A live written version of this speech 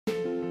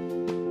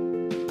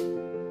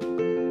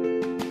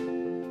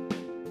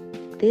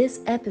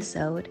This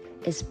episode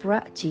is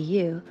brought to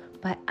you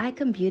by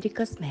Icon Beauty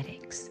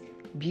Cosmetics,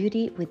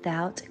 beauty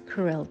without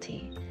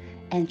cruelty,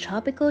 and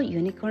Tropical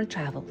Unicorn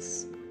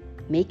Travels,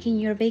 making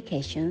your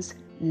vacations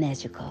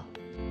magical.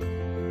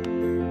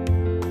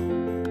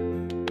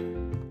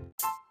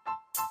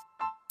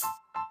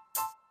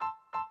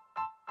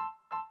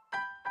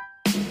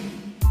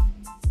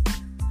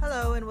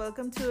 Hello and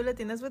welcome to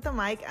Latinas with a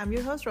Mic. I'm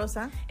your host,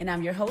 Rosa. And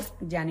I'm your host,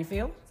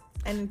 Jennifer.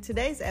 And in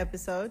today's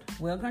episode,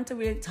 we're going to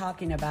be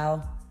talking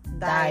about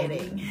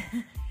dieting.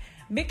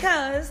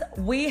 Because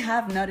we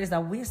have noticed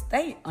that we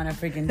stay on a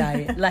freaking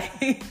diet. Like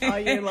all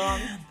year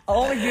long.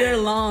 All year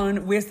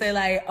long, we say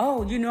like,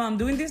 oh, I'm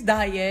doing this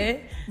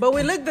diet. But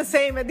we look the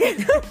same at the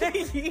end of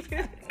the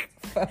year.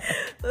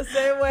 The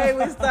same way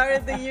we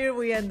started the year,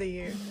 we end the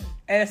year.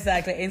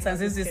 Exactly. And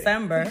since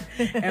December,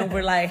 and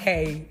we're like,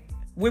 hey,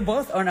 we're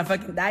both on a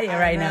fucking diet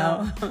right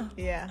now.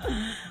 Yeah.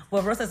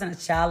 Well, Rosa's in a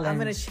challenge. I'm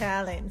in a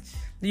challenge.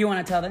 Do you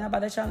want to tell them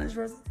about the challenge,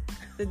 Rosa?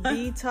 The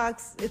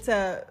detox, it's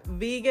a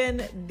vegan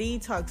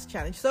detox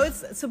challenge. So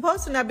it's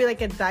supposed to not be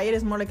like a diet.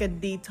 It's more like a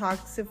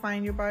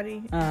detoxifying your body.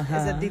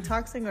 Is it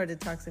detoxing or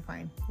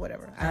detoxifying?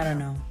 Whatever. I don't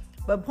know.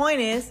 But point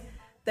is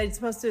that it's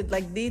supposed to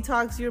like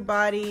detox your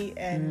body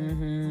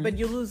and but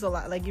you lose a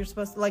lot. Like you're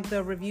supposed to, like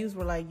the reviews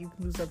were like you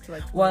can lose up to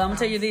like 20 Well, I'm going pounds.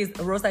 to tell you this.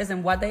 Rosa is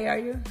in what day are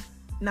you?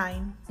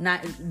 9.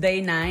 Day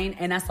 9,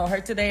 and I saw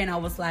her today, and I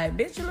was like,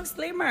 "Bitch, you look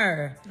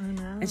slimmer." I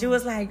know. And she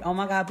was like, "Oh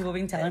my God, people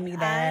been telling me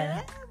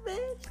that."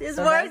 Bitch, it's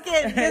So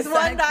working. This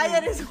one exactly.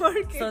 diet is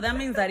working. So that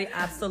means that it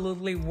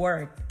absolutely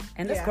worked,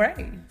 and that's Yeah.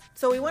 great.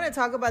 So we want to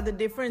talk about the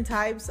different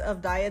types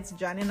of diets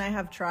Johnny and I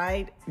have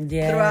tried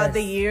Yes. throughout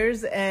the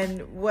years,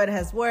 and what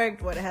has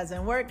worked, what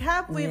hasn't worked.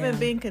 Have we Yeah. even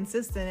been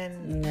consistent?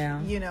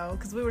 And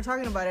because we were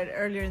talking about it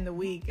earlier in the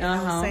week, and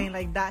I was saying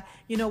like that.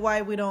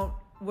 Why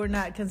we're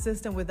not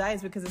consistent with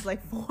diets because it's like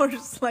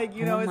forced. Like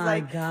Oh it's my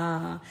like.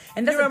 God.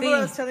 And You that's the remember thing. what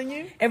I was telling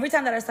you? Every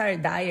time that I start a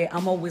diet,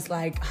 I'm always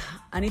like,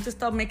 I need to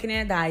stop making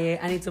it a diet.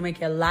 I need to make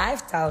a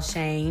lifestyle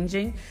change.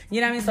 You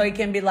know what I mean? So it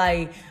can be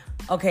like,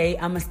 okay,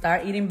 I'm gonna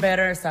start eating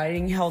better, start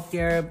eating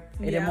healthier,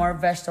 eating more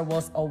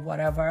vegetables or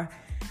whatever.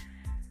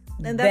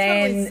 And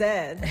that's what we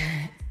said.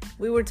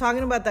 We were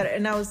talking about that,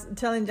 and I was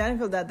telling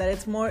Jennifer that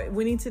it's more,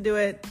 we need to do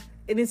it.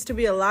 It needs to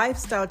be a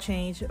lifestyle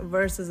change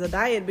versus a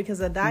diet, because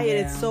a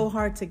diet is so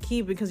hard to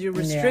keep because you're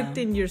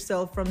restricting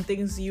yourself from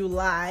things you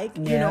like,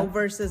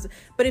 versus,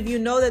 but if you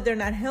know that they're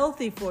not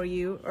healthy for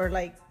you or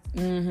like,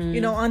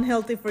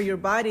 unhealthy for your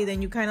body,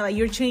 then you kind of like,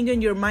 you're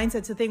changing your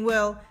mindset to think,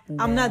 well,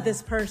 I'm not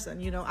this person,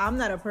 I'm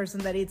not a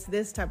person that eats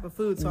this type of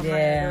food, so I'm not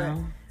going to do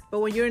it. But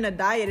when you're in a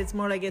diet, it's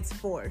more like it's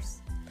forced.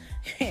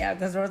 Yeah,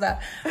 because Rosa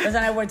and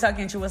I were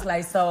talking. She was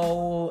like,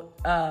 "So,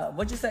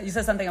 what you said? You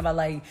said something about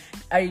like,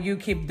 you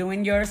keep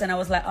doing yours?" And I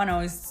was like, "Oh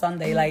no, it's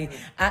Sunday. Like,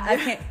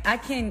 I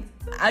can't.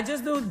 I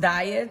just do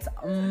diets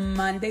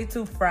Monday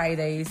to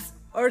Fridays."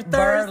 Or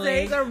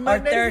Thursdays or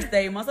Mondays. Or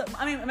Thursday.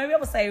 Maybe I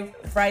would say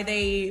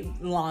Friday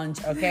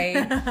lunch, okay?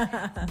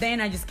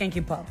 Then I just can't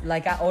keep up.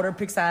 Like I order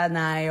pizza at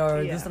night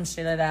or do some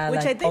shit like that.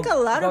 Which like, I think a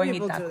lot of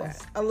people do tacos.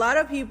 that. A lot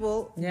of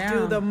people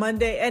do the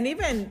Monday, and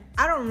even,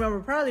 I don't remember,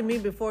 probably me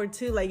before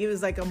too, like it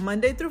was like a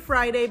Monday through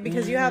Friday,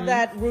 because you have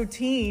that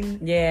routine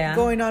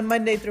going on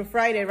Monday through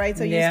Friday, right?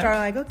 So you start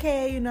like,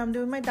 okay, I'm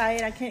doing my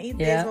diet, I can't eat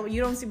this. Well,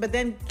 you don't see, but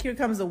then here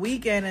comes the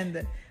weekend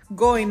and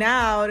going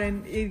out,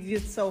 and it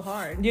gets so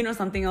hard.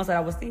 Something else that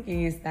I was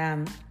thinking is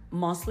that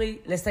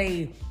mostly, let's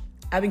say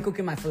I've been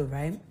cooking my food,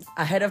 right?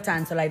 Ahead of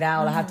time, so like that,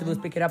 all I have to do is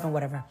pick it up and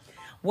whatever.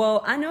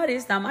 Well, I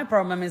noticed that my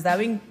problem is that I've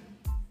been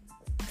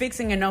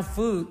fixing enough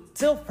food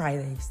till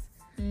Fridays.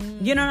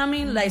 You know what I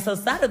mean? Like, so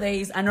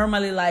Saturdays, I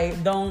normally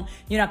like don't,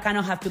 kind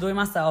of have to do it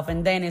myself,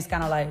 and then it's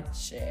kind of like,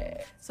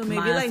 shit. So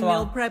maybe like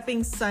meal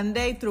prepping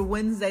Sunday through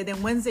Wednesday,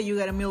 then Wednesday you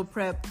got to meal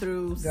prep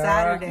through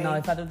Saturday. No,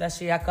 if I do that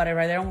shit, I cut it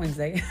right there on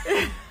Wednesday.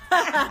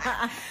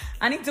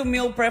 I need to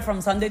meal prep from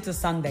Sunday to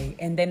Sunday,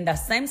 and then the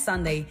same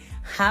Sunday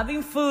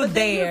having food but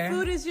there. Your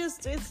food is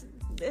just it's.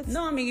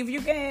 No, if you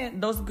get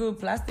those good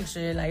plastic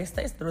shit, like it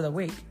stays through the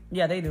week.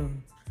 Yeah, they do.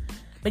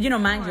 But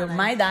mind you,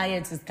 my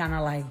diet is kind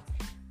of like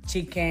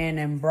chicken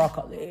and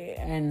broccoli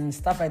and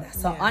stuff like that.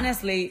 So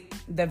honestly,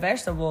 the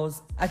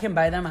vegetables, I can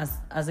buy them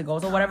as it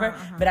goes or whatever.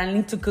 But I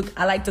need to cook.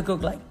 I like to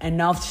cook like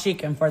enough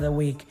chicken for the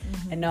week,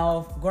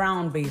 enough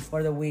ground beef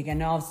for the week,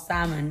 enough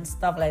salmon,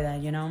 stuff like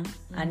that.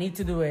 I need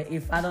to do it.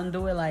 If I don't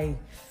do it, like,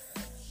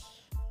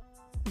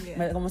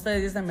 como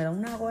ustedes dicen, me da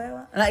una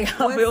hueva. Like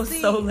I feel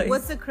so lazy.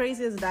 What's the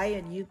craziest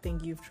diet you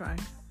think you've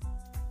tried?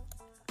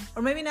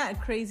 Or maybe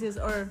not craziest,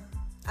 or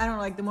I don't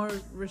know, like the more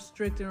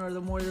restricting or the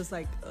more just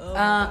like,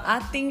 I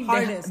think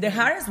the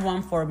hardest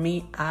one for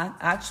me that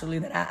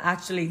I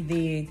actually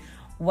did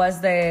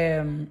was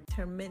the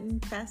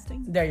intermittent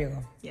fasting. There you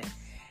go. Yeah.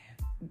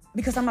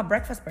 Because I'm a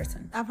breakfast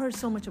person. I've heard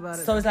so much about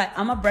it. So it's like,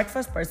 I'm a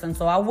breakfast person,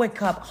 so I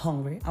wake up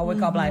hungry. I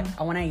wake up like,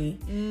 I want to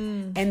eat.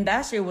 And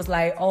that shit was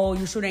like, oh,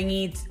 you shouldn't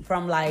eat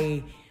from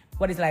like,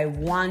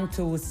 1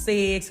 to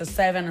 6 or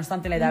 7 or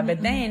something like that.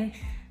 But then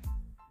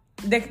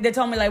they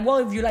told me like, well,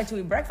 if you like to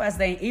eat breakfast,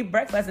 then eat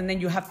breakfast, and then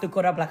you have to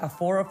cut up like a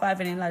 4 or 5,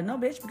 and I'm like, no,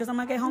 bitch, because I'm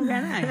gonna get hungry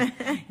at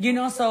night. You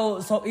know,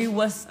 so it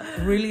was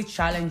really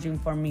challenging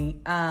for me.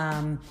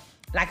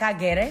 Like I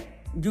get it,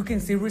 you can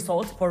see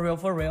results for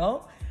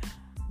real,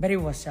 but it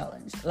was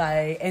challenged.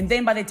 Like, and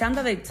then by the time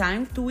that the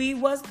time to eat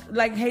was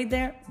like, hey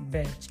there,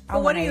 bitch.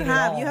 But what do you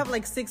have? You have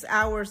like 6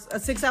 hours, a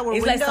 6 hour window.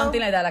 It's like something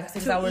like that, like a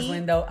 6 hours eat?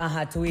 window,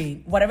 to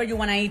eat whatever you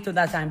want to eat to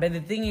that time. But the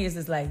thing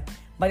is like,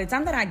 by the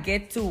time that I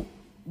get to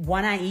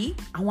wanna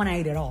eat, I wanna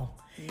eat it all.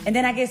 And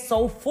then I get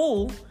so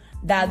full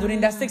that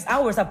during that 6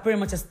 hours, I pretty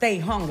much stay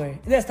hungry.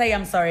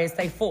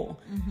 Stay full.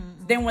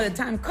 Then when the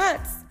time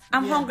cuts,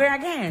 I'm hungry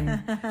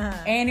again.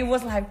 And it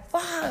was like,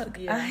 fuck,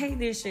 I hate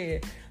this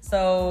shit.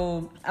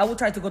 So I would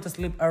try to go to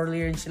sleep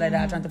earlier and shit like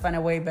that, trying to find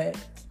a way, but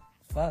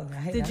fuck, I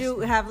hate that Did you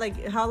shit. have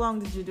like, how long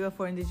did you do it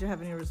for, and did you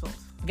have any results?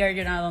 Girl,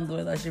 you know I don't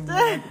do that shit.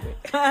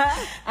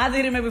 I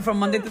did it maybe from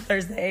Monday to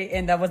Thursday,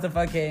 and that was the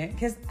fucking,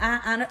 because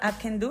I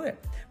can do it.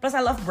 Plus,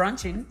 I love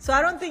brunching. So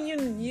I don't think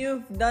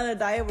you've done a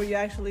diet where you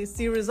actually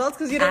see results,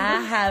 because you don't.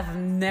 I have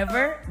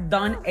never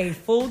done a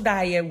full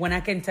diet when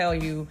I can tell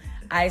you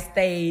I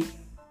stay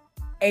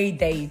 8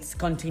 days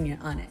continue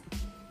on it.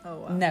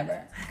 Oh, wow.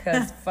 Never.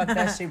 Because fuck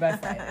that shit by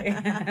Friday.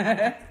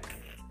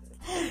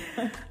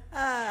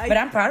 But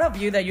I'm proud of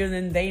you that you're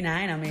in day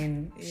 9. I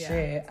mean,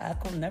 shit, I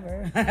could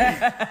never.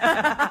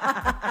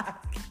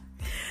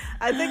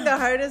 I think the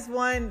hardest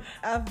one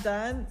I've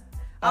done,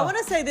 I want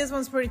to say this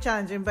one's pretty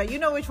challenging, but you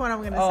know which one I'm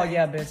going to say. Oh,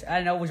 yeah, bitch.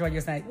 I know which one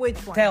you're saying.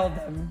 Which one? Tell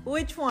them.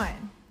 Which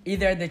one?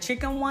 Either the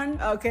chicken one.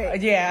 Okay.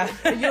 Yeah.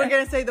 You were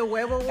going to say the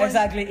huevo one?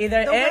 Exactly.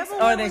 Either the eggs huevo or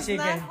one the was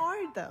chicken. not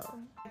hard, though.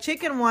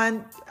 Chicken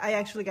one, I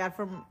actually got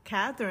from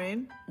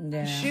Catherine.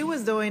 Yeah. She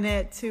was doing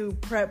it to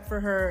prep for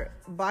her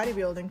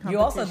bodybuilding competition. You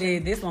also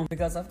did this one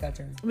because of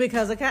Catherine.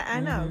 Because of I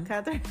know,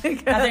 Catherine.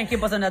 Catherine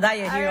keep us on a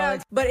diet here all the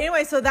time. But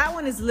anyway, so that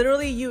one is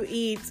literally you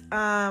eat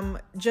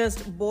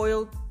just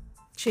boiled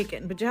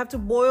chicken, but you have to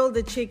boil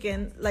the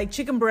chicken like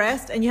chicken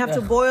breast, and you have to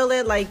boil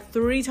it like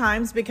 3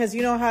 times, because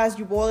you know how as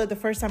you boil it the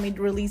first time, it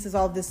releases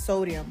all this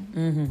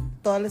sodium,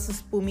 todas las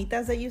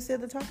espumitas that you see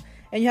at the top,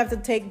 and you have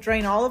to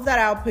drain all of that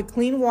out, put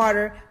clean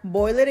water,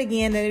 boil it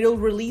again, and it'll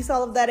release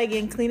all of that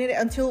again, clean it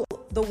until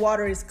the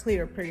water is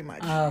clear, pretty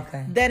much. Oh,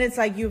 okay. Then it's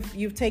like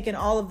you've taken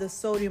all of the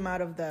sodium out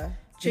of the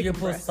chicken. Did you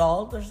put breast.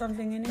 salt or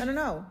something in it?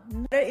 No.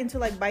 Cut it into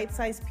like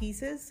bite-sized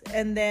pieces,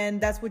 and then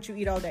that's what you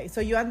eat all day. So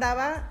I would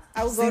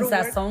go to work.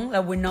 Sazon,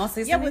 like with no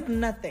seasoning? Yeah, with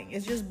nothing.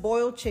 It's just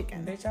boiled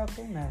chicken. Bitch, I'll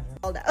cook never.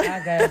 All that. I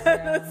guess,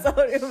 yeah.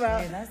 Sodium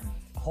out. Yeah, that's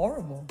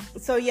horrible.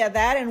 So yeah,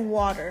 that and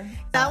water.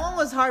 That one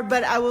was hard,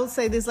 but I will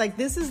say this, like,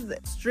 this is the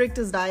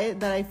strictest diet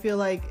that I feel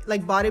like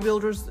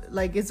bodybuilders,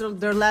 like, it's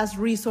their last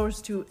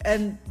resource to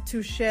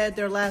shed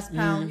their last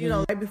pound, you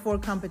know, right before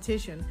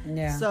competition.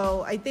 Yeah.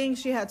 So I think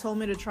she had told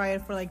me to try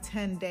it for like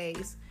 10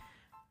 days.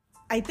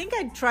 I think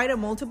I tried it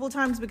multiple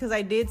times because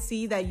I did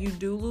see that you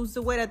do lose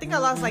the weight. I think I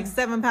lost like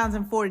 7 pounds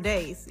in 4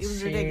 days. It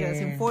was ridiculous.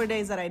 In 4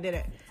 days that I did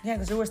it. Yeah,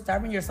 because you were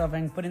starving yourself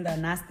and putting that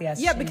nasty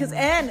ass Yeah, shit because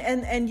in.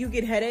 and you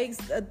get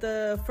headaches at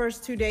the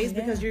first 2 days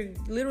because you're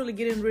literally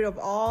getting rid of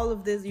all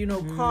of this, you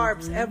know,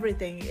 carbs,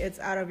 everything. It's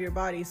out of your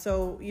body.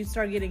 So you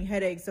start getting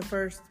headaches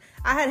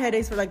I had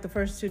headaches for like the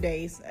first 2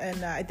 days.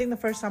 And I think the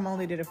first time I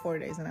only did it 4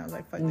 days. And I was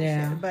like, fuck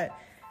this shit. But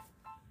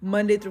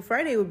Monday through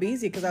Friday would be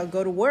easy because I would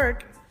go to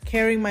work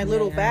carrying my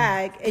little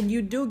bag, and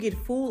you do get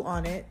full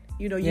on it.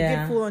 You know, you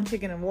get full on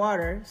chicken and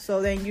water.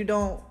 So then you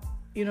don't,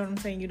 you know what I'm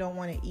saying? You don't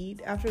want to eat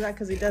after that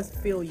because it does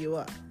fill you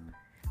up.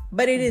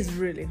 But it is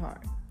really hard.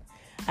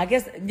 I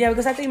guess,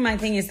 because I think my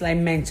thing is like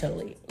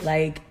mentally.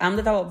 Like, I'm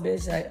the type of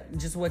bitch that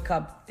just wake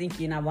up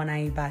thinking I want to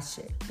eat bad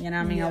shit. You know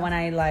what I mean? I want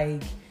to eat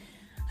like,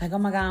 oh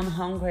my God, I'm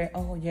hungry.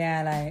 Oh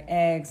yeah, like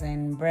eggs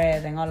and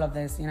bread and all of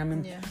this. You know what I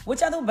mean? Yeah.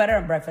 Which I do better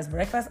at breakfast.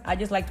 Breakfast, I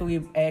just like to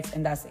eat eggs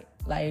and that's it.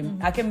 Like,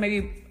 I can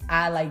maybe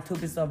add like 2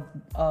 pieces of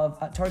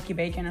turkey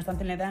bacon or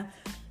something like that.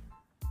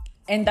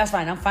 And that's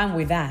fine. I'm fine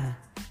with that.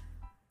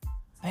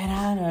 But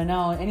I don't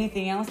know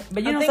anything else.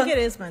 But you know, I think it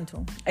is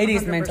mental. It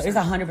is mental. It's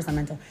 100%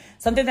 mental.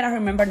 Something that I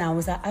remember now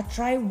is that I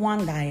tried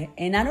one diet,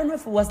 and I don't know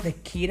if it was the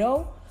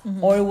keto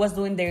or it was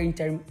doing their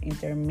intermittent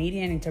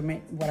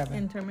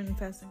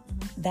fasting.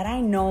 That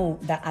I know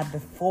that at the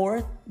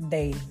 4th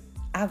day,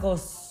 I go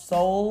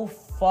so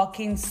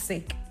fucking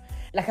sick.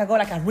 Like I go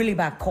like a really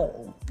bad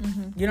cold.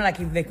 You know, like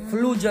if the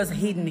flu just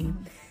hit me.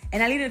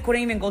 And I literally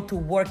couldn't even go to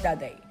work that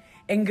day.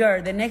 And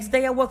girl, the next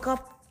day I woke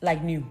up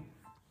like new.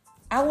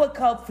 I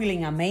woke up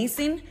feeling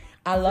amazing.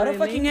 A lot of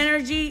fucking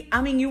energy.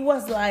 I mean, it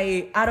was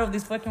like out of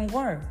this fucking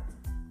world.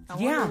 I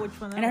wonder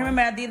which one that and I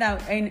remember I did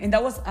that. And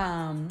that was,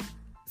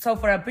 so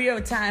for a period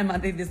of time, I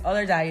did this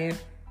other diet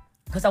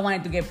because I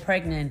wanted to get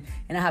pregnant.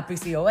 And I had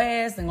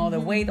PCOS and all the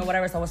weight or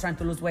whatever. So I was trying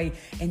to lose weight.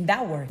 And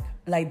that worked.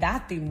 Like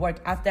that thing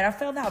worked. After I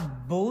felt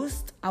that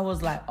boost, I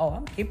was like, oh,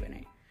 I'm keeping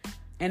it.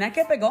 And I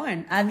kept it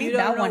going. I did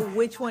that one. You don't know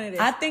which one it is.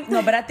 I think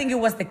it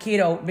was the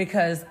keto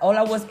because all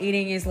I was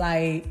eating is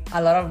like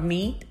a lot of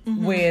meat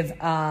with,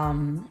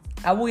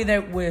 I would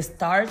either with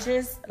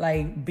starches,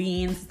 like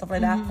beans, stuff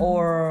like that,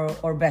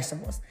 or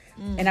vegetables.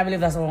 And I believe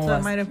that's what it was. So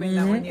it might have been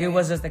that one. Yeah, it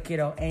was just a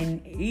keto,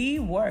 and it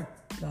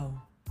worked though.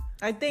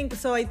 I think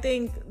so. I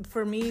think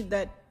for me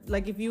that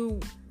like if you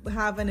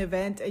have an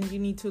event and you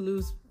need to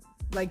lose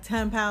like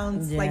 10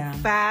 pounds like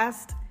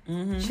fast,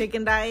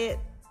 chicken diet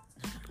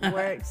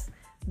works.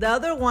 The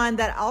other one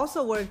that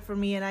also worked for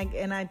me,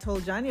 and I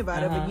told Johnny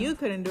about it, but you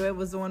couldn't do it,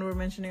 was the one we were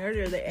mentioning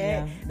earlier, the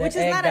egg, which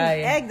is not an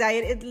egg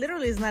diet. It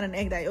literally is not an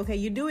egg diet. Okay,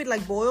 you do it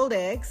like boiled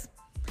eggs,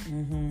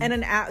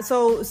 and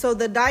so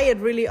the diet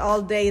really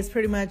all day is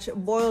pretty much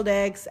boiled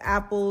eggs,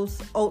 apples,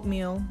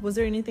 oatmeal. Was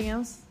there anything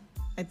else?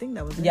 I think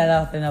that was it.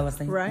 Yeah, that was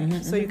it.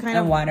 Right? So you kind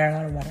of... And water, a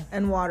lot of water.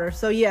 And water.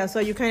 So yeah, so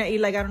you kind of eat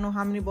like, I don't know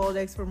how many boiled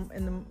eggs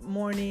in the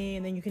morning,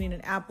 and then you can eat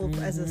an apple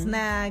as a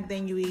snack,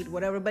 then you eat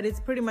whatever. But it's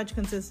pretty much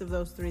consists of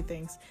those three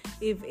things.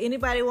 If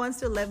anybody wants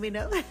to, let me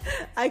know.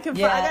 I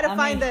gotta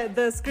find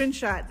the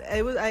screenshot.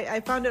 I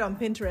found it on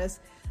Pinterest.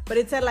 But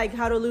it said like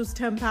how to lose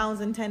 10 pounds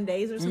in 10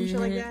 days or some shit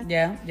like that.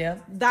 Yeah.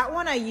 That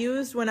one I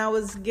used when I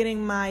was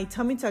getting my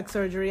tummy tuck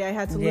surgery. I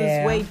had to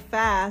lose weight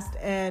fast,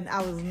 and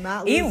I was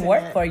not losing it. It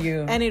worked for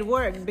you. And it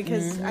worked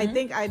because I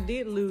think I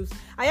did lose.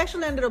 I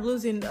actually ended up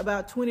losing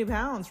about 20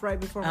 pounds right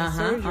before my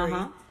surgery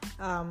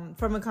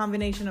from a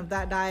combination of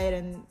that diet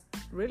and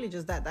really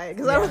just that diet.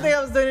 Because I don't think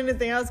I was doing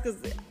anything else because...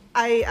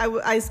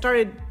 I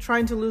started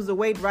trying to lose the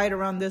weight right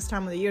around this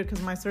time of the year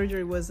because my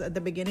surgery was at the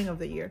beginning of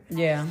the year.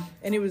 Yeah.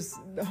 And it was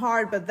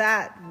hard, but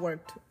that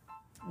worked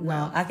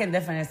well. No, I can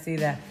definitely see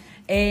that.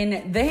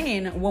 And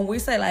then when we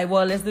say like,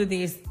 well, let's do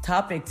this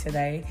topic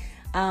today,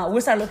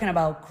 we start looking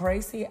about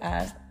crazy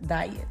ass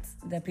diets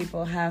that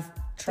people have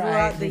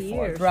tried throughout the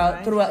years.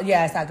 Throughout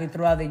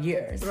the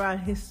years. Throughout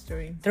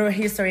history. Through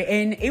history.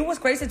 And it was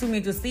crazy to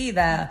me to see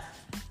that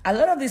a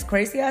lot of these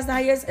crazy ass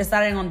diets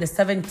starting on the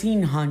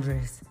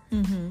 1700s.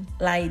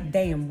 Like,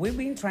 damn, we've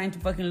been trying to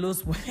fucking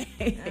lose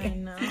weight. I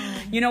know.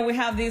 You know, we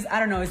have this,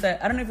 I don't know if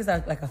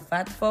it's like a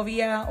fat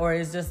phobia or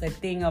it's just a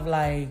thing of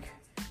like,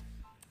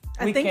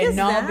 we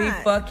cannot be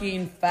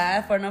fucking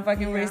fat for no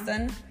fucking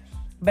reason.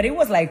 But it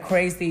was like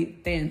crazy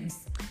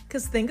things.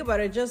 Because think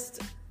about it,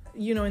 just,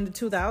 you know, in the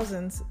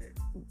 2000s,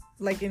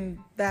 like in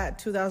that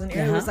 2000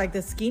 era, it was like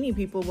the skinny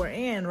people were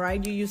in,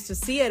 right? You used to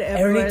see it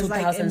everywhere. Early 2000s,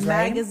 like in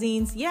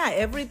magazines. Right? Yeah,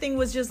 everything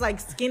was just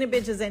like skinny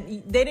bitches,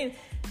 and they didn't.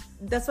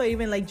 That's why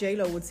even like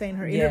J-Lo would say in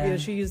her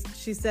interview,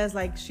 she says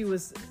like she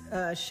was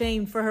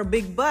shamed for her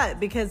big butt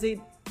because it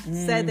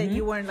said that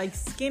you weren't like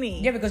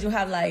skinny. Yeah, because you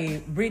have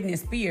like Britney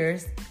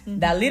Spears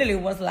that literally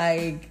was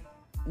like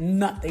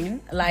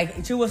nothing.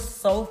 Like she was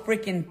so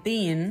freaking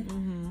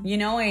thin, you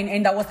know,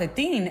 and that was the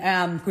thing.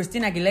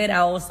 Christina Aguilera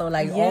also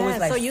like always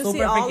like so you super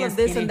see all of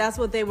this skinny. And that's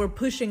what they were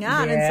pushing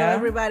out, and so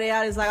everybody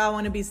out is like, I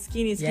want to be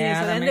skinny. So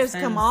then there's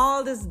come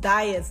all this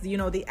diets, you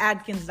know, the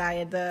Atkins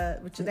diet,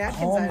 diet.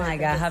 Oh my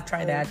god, I have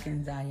tried the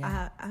Atkins diet.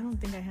 I don't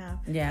think I have.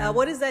 Yeah.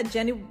 What is that?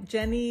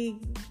 Jenny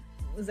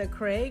was that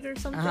Craig or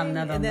something?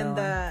 And then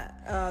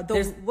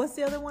the what's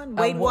the other one?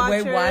 Weight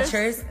Watchers. Weight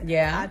Watchers.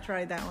 Yeah, I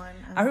tried that one.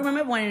 I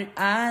remember when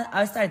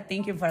I started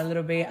thinking for a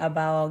little bit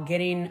about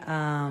getting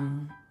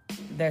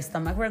the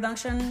stomach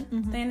reduction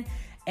thing,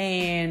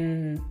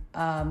 and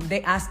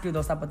they ask you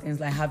those type of things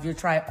like, have you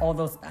tried all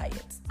those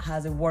diets?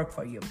 Has it worked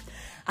for you?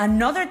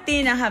 Another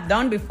thing I have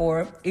done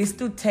before is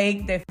to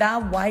take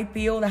that white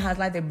pill that has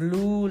like the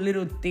blue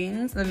little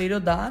things, the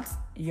little dots.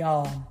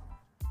 Yo,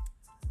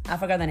 I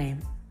forgot the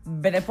name.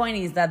 But the point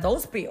is that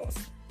those pills,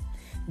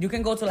 you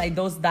can go to like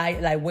those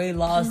diet, like weight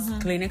loss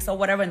clinics or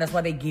whatever, and that's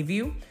what they give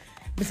you.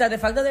 Besides the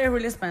fact that they're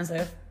really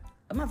expensive,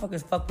 the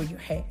motherfuckers fuck with your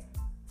head,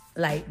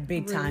 like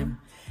big time.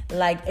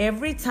 Like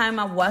every time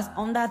I was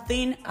on that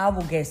thing, I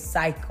would get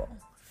psycho.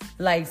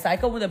 Like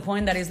psycho with the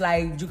point that it's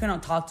like, you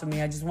cannot talk to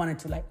me. I just wanted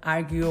to like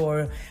argue,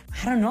 or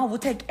I don't know, I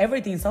would take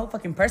everything so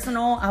fucking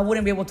personal. I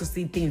wouldn't be able to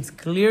see things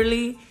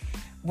clearly.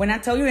 When I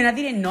tell you, and I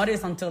didn't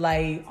notice until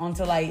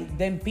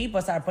then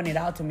people started putting it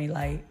out to me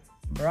like,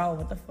 bro,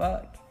 what the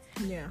fuck?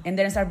 Yeah. And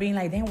then I started being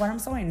like, damn, what I'm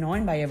so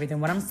annoyed by everything.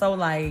 What I'm so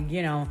like,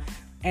 you know,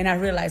 and I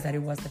realized that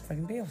it was the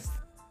freaking pills.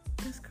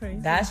 That's crazy.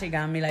 That shit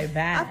got me like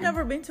bad. I've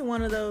never been to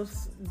one of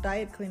those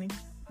diet clinics.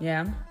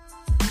 Yeah.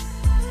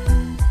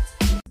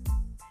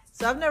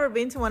 So I've never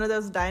been to one of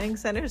those dieting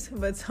centers,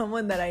 but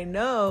someone that I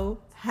know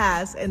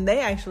has, and they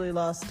actually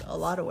lost a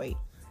lot of weight.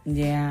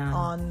 Yeah.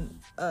 On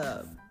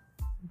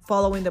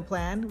following the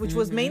plan, which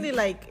was mainly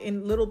like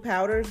in little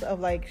powders of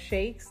like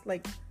shakes,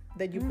 like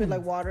that you put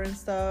like water and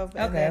stuff.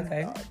 And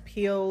then,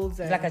 pills.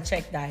 And it's like a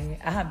check diet.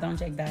 I have done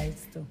check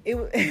diets too. It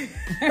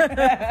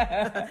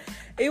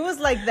was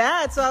like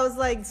that. So I was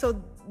like,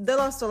 so they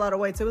lost a lot of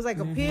weight. So it was like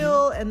a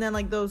pill, and then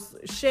like those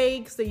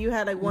shakes that you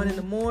had, like one in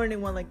the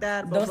morning, one like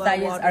that. Those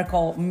diets are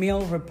called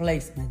meal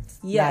replacements.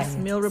 Yes,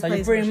 diets. meal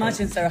replacements. So you pretty much,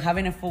 instead of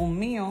having a full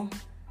meal,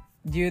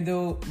 you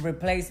do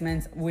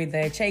replacements with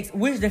the shakes,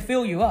 which they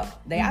fill you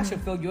up. They actually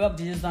fill you up.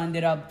 You just don't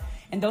end up.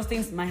 And those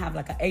things might have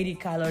like 80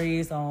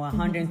 calories or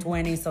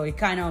 120. So it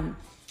kind of,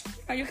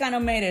 You kind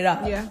of made it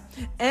up. Yeah.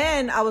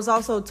 And I was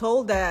also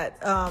told that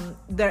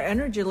their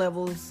energy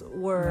levels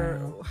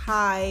were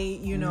high,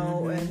 you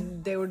know,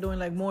 and they were doing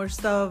like more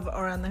stuff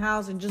around the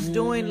house and just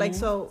doing like,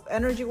 so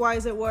energy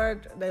wise it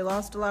worked. They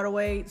lost a lot of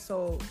weight,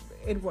 so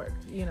it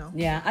worked, you know.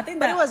 Yeah, I think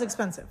but that it was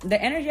expensive.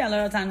 The energy a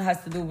lot of times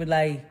has to do with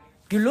like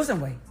you're losing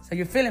weight, so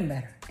you're feeling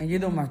better and you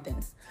do more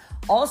things.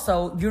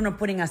 Also, you're not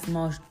putting as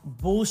much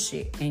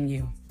bullshit in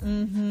you.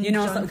 You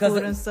know, because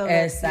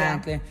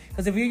exactly.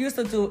 Because if you used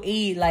to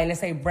eat, like,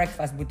 let's say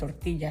breakfast with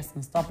tortillas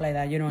and stuff like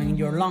that, you know, in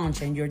your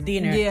lunch and your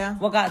dinner. Yeah.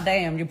 Well,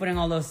 goddamn, you're putting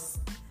all those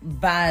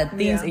bad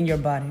things in your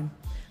body.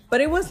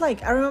 But it was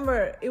like, I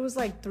remember it was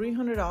like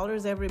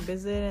 $300 every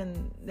visit,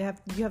 and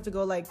you have to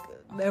go like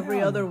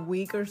every other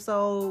week or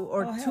so,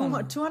 or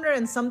 200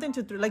 and something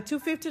to like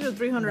 $250 to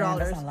 $300.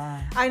 That's a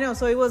lot. I know,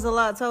 so it was a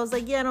lot. So I was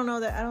like, yeah, I don't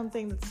know that. I don't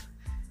think that's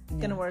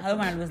gonna work. I don't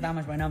want to lose that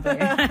much right now,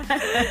 but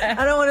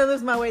I don't want to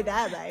lose my weight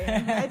that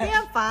bad. I think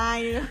I'm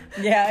fine. You know?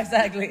 Yeah,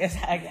 exactly. I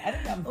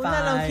think I'm fine.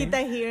 Una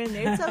lonjita here and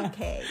there, it's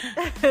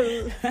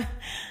okay.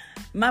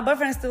 My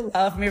boyfriend still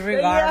loves me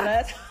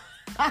regardless.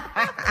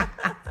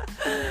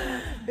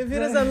 If he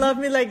doesn't love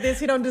me like this,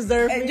 he don't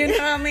deserve me. You know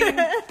what I mean?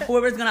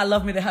 Whoever's gonna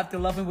love me, they have to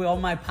love me with all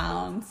my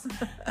pounds.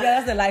 Yeah,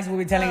 that's the lies we'll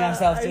be telling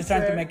ourselves, just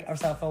trying to make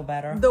ourselves feel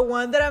better. The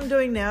one that I'm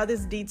doing now,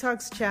 this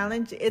detox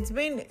challenge, it's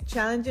been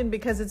challenging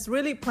because it's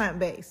really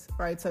plant-based,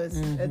 right? So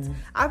it's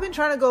I've been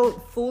trying to go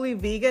fully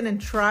vegan and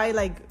try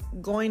like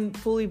going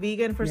fully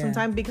vegan for some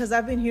time, because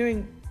I've been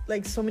hearing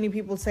like so many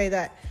people say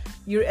that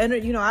your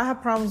energy, you know, I have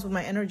problems with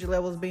my energy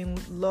levels being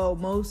low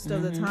most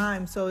of the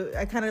time, so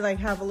I kind of like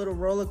have a little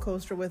roller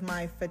coaster with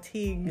my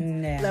fatigue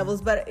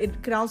levels, but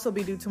it could also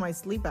be due to my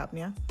sleep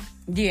apnea.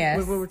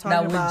 Yes, we were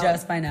talking about. We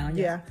just find out.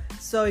 Yeah,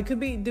 so it could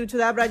be due to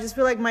that, but I just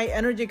feel like my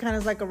energy kind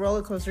of is like a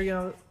roller coaster, you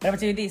know. But I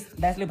tell you this,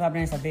 that sleep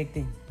apnea is a big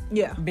thing.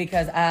 Yeah,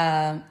 because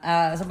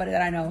somebody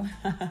that I know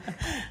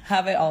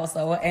have it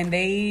also, and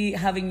they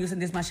have been using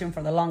this machine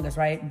for the longest,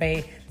 right?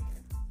 But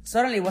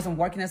suddenly it wasn't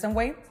working the same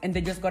way, and they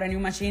just got a new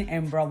machine,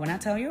 and bro, when I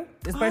tell you,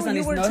 this person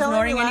is not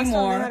snoring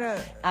anymore,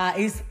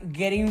 is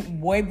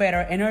getting way better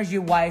energy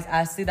wise.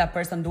 I see that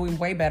person doing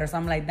way better, so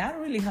I'm like, that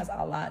really has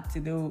a lot to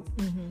do,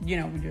 you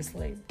know, with your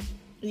sleep.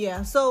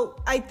 Yeah,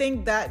 so I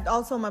think that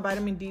also my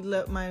vitamin D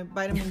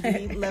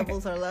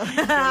levels are low.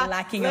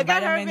 Lacking a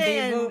vitamin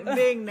D.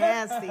 Being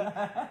nasty.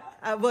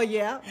 Well,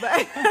 yeah,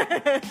 but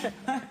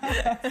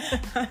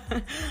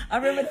I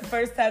remember the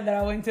first time that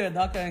I went to a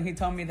doctor and he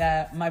told me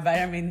that my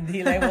vitamin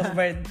D levels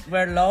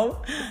were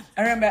low.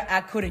 I remember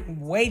I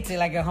couldn't wait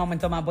till I get home and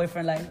tell my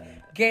boyfriend,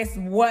 like, guess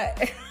what?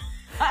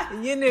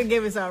 You need to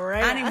give me some,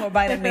 right? I need more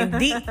vitamin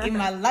D in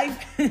my life.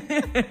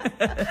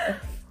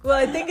 Well,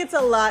 I think it's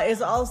a lot.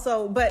 It's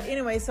also, but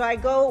anyway, so I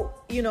go,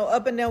 you know,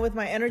 up and down with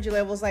my energy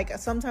levels. Like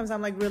sometimes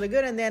I'm like really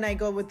good, and then I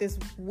go with this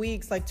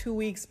weeks, like 2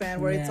 week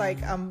span where it's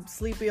like I'm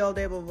sleepy all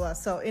day, blah, blah, blah.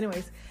 So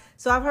anyways,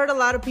 so I've heard a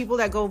lot of people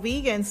that go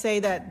vegan say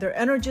that their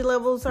energy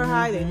levels are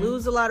high, they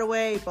lose a lot of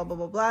weight, blah, blah,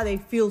 blah, blah. They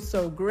feel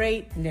so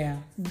great. Yeah.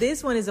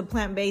 This one is a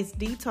plant-based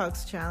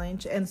detox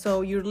challenge. And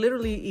so you're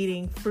literally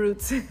eating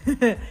fruits,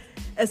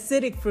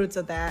 acidic fruits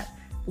at that.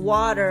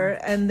 Water,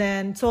 and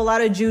then so a lot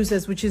of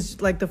juices, which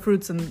is like the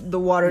fruits and the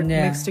water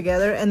mixed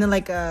together, and then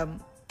like a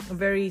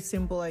very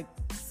simple like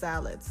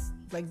salads,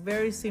 like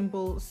very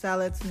simple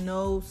salads,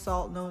 no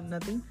salt, no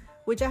nothing,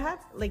 which I have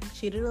like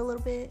cheated a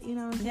little bit, you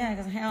know. Yeah,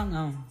 because hell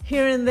no.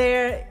 Here and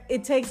there,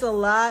 it takes a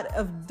lot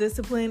of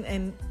discipline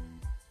and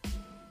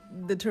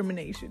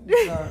determination.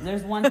 So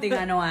there's one thing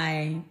I know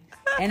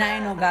and I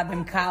ain't no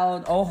goddamn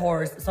cow or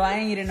horse, so I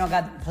ain't eating no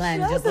goddamn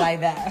plant just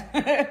like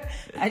that.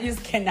 I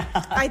just cannot.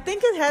 I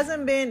think it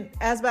hasn't been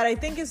as bad. I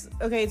think it's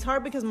okay. It's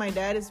hard because my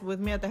dad is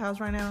with me at the house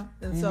right now,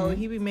 and so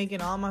he be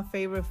making all my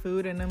favorite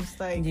food, and I'm just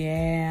like,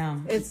 yeah,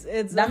 it's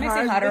that makes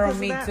it harder on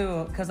me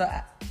too, because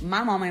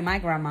my mom and my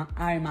grandma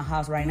are in my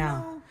house right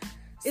now.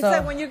 It's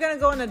like when you're going to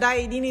go on a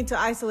diet, you need to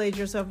isolate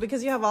yourself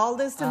because you have all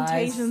these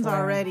temptations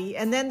already.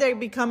 And then they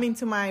be coming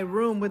to my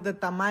room with the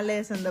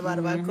tamales and the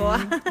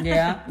barbacoa.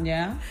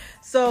 Yeah.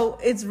 So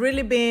it's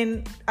really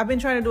been, I've been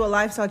trying to do a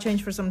lifestyle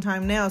change for some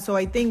time now. So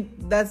I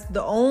think that's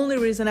the only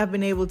reason I've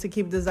been able to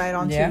keep this diet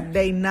on to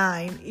day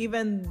 9,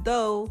 even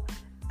though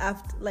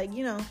after, like,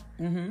 you know,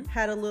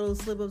 had a little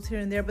slip-ups here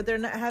and there, but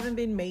haven't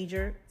been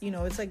major. You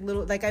know, it's like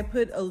little, like I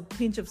put a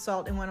pinch of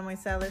salt in one of my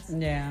salads.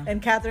 Yeah. And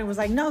Catherine was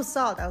like, no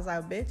salt. I was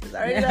like, bitch, it's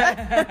already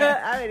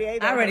I already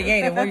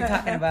ate it. What are you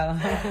talking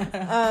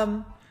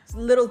about?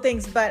 Little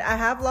things, but I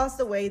have lost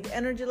the weight. The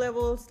energy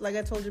levels, like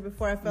I told you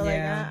before, I felt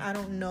like I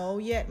don't know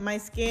yet. My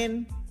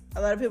skin,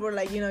 a lot of people are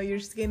like, you know, your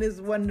skin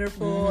is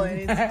wonderful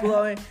and it's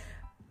glowing.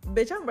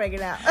 Bitch, I'm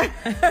breaking out.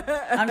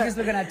 I'm just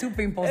looking at 2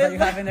 pimples that you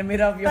have in the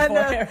middle of your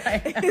forehead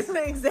right now. It's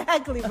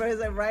exactly, bro. It's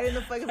like right in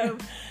the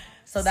fucking...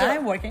 So that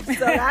ain't working. So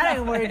that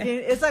ain't working.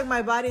 It's like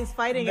my body's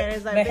fighting it.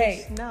 It's like, bitch,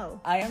 hey, no.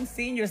 I am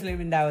seeing you're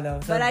slimming down though.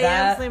 So but I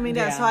am slimming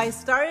down. So I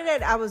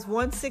started I was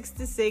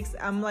 166.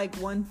 I'm like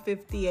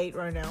 158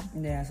 right now.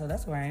 Yeah, so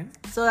that's right.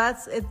 So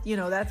that's it. You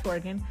know, that's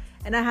working.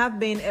 And I have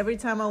been, every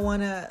time I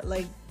want to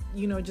like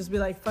just be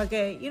like, fuck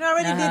it. I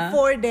already did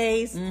 4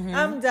 days.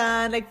 I'm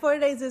done. Like 4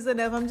 days is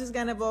enough. I'm just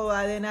gonna blah,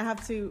 blah. Then I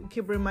have to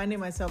keep reminding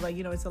myself, like,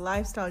 it's a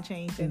lifestyle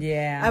change. And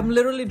I'm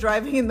literally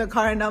driving in the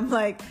car and I'm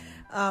like,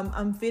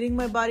 I'm feeding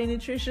my body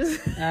nutritious.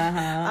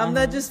 I'm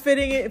not just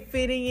feeding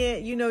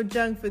it,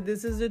 junk food.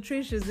 This is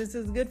nutritious. This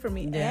is good for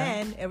me. Yeah.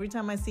 And every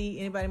time I see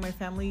anybody in my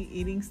family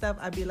eating stuff,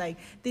 I'd be like,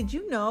 did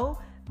you know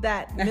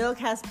that milk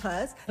has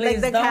pus?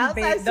 Please, like the cows,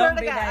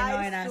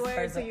 I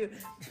swear to you,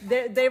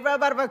 they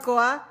rub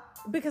barbacoa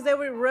because they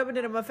were rubbing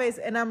it in my face,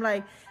 and I'm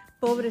like,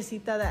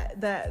 pobrecita,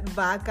 that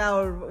vaca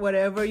or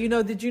whatever.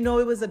 Did you know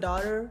it was a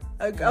daughter,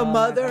 a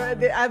mother?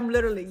 I'm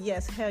literally,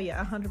 yes, hell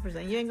yeah,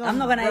 100%. You ain't gonna. I'm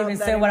not gonna even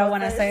say what I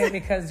want to say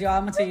because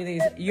I'm gonna tell you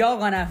this. You're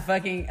gonna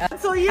fucking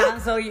cancel.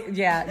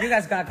 Yeah, you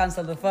guys gonna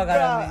cancel the fuck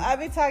out of me. I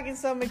be talking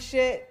so much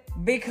shit.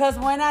 Because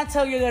when I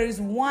tell you there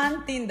is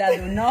one thing that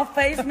do not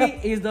faze me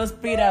is those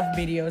speed-off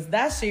videos.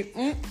 That shit,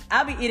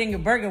 I'll be eating a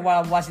burger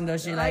while I'm watching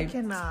those shit. I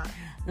cannot.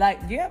 Like,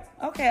 yep,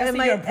 okay, I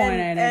see your point.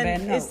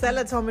 And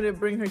Estella told me to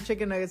bring her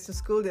chicken nuggets to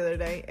school the other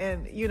day.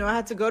 And, I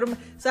had to go to...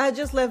 So I had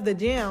just left the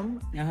gym.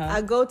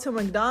 I go to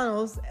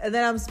McDonald's, and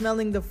then I'm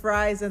smelling the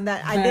fries. And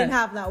that I didn't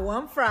have not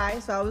one fry,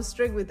 so I was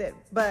strict with it.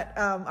 But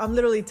I'm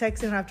literally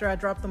texting her after I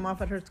dropped them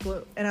off at her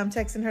school. And I'm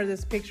texting her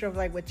this picture of,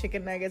 like, what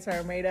chicken nuggets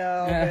are made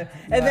of. And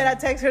then I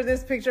text her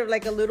this picture of,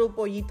 like, a little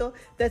pollito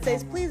that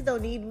says, please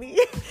don't eat me.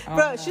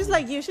 Bro, she's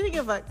like, you shouldn't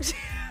give a fuck.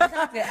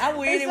 Exactly. I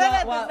really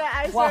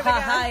want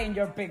ha in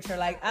your picture,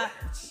 like,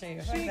 shit.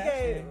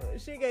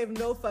 She gave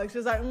no fuck. She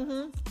was like,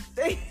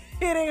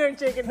 eating her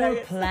chicken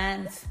nuggets.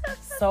 Plants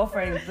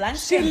suffering.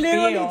 Plants she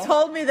literally feel.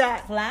 Told me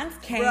that. Plants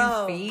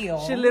can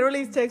feel. She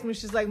literally texted me.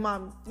 She's like,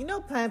 Mom,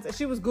 plants.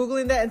 She was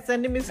Googling that and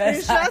sending me screenshots.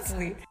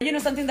 Exactly.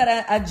 Something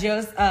that I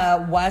just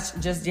watched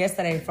just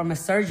yesterday from a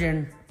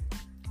surgeon,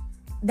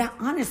 that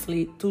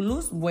honestly, to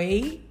lose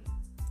weight,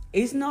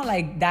 it's not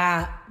like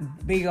that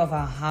big of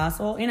a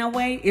hassle in a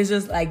way. It's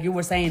just like you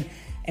were saying,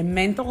 a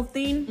mental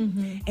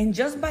thing. And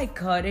just by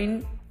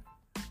cutting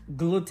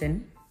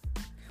gluten,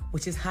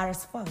 which is hard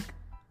as fuck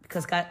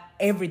because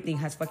everything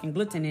has fucking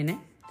gluten in it.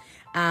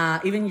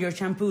 Even your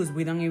shampoos,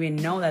 we don't even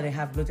know that they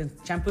have gluten.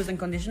 Shampoos and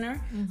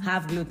conditioner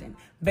have gluten.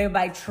 But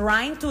by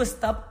trying to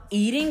stop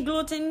eating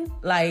gluten,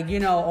 like,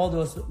 all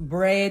those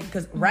bread,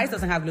 because rice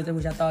doesn't have gluten,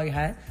 which I thought it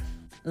had,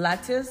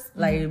 lactose,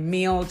 like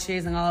meal,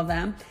 cheese, and all of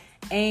them,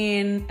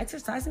 and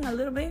exercising a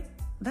little bit,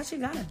 that you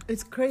got it.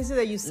 It's crazy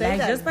that you say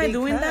that. Just by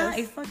doing that,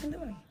 it's fucking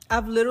doing.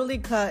 I've literally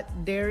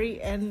cut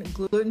dairy and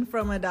gluten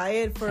from a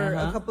diet for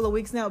a couple of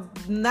weeks now.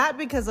 Not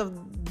because of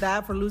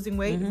that for losing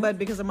weight, but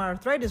because of my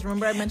arthritis.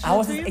 Remember I mentioned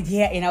it to you?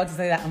 Yeah, and I was to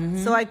say that.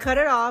 So I cut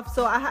it off.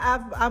 So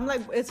I'm like,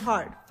 it's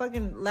hard.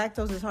 Fucking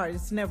lactose is hard.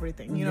 It's in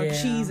everything.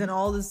 Cheese and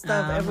all this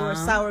stuff everywhere,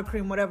 sour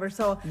cream, whatever.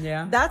 So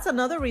that's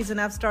another reason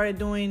I've started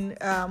doing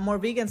more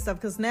vegan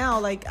stuff, because now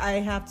like I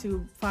have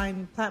to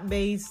find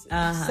plant-based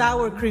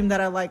sour cream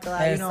that I like a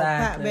lot.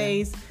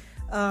 Plant-based.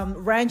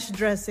 Ranch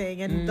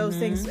dressing and those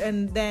things,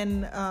 and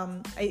then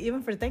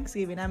even for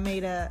Thanksgiving I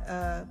made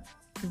a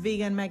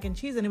vegan mac and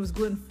cheese, and it was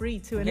gluten free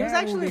too, and it was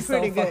actually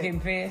pretty good. Fucking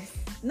pissed.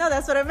 No,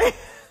 that's what I mean.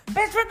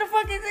 Bitch, what the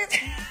fuck is it?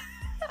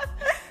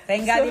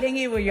 Thank God you didn't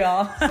eat with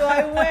y'all. So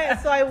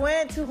I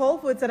went to Whole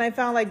Foods and I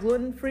found like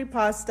gluten free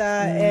pasta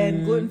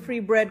and gluten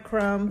free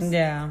breadcrumbs.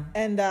 Yeah.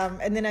 And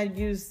then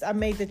I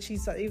made the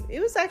cheese sauce.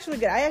 It was actually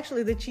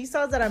good. The cheese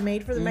sauce that I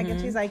made for the mac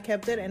and cheese, I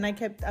kept it, and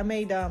I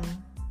made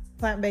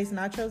plant-based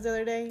nachos the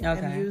other day. Okay.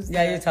 And used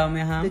you told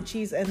me, the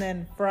cheese, and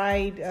then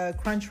fried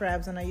crunch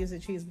wraps, and I used the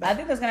cheese back. I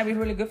think that's gonna be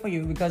really good for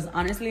you, because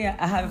honestly,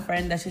 I have a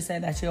friend that she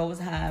said that she always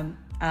have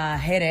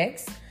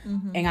headaches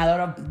and a lot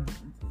of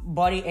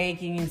body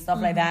aching and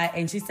stuff like that,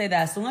 and she said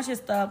that as soon as she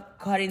stopped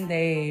cutting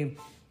the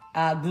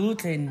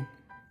gluten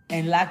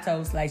and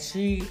lactose, like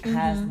she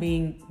has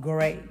been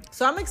great.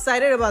 So I'm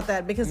excited about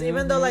that, because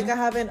even though like I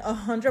haven't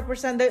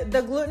 100%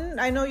 the gluten,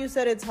 I know you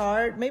said it's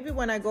hard. Maybe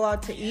when I go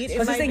out to eat,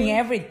 it might be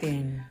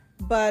everything.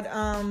 But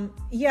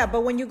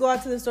but when you go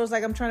out to the stores,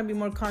 like I'm trying to be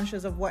more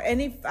conscious of what,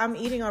 and if I'm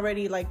eating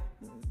already like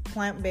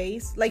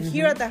plant-based, like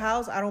here at the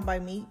house, I don't buy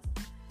meat.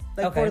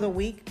 For the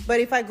week. But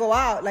if I go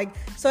out, like,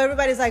 so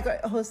everybody's like,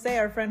 Jose,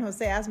 our friend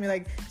Jose, asked me,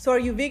 like, so are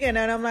you vegan?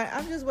 And I'm like,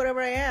 I'm just whatever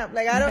I am.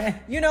 Like, I don't,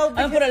 because,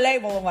 I don't put a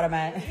label on what I'm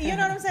at. You know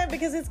what I'm saying?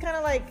 Because it's kind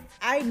of like,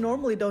 I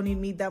normally don't eat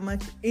meat that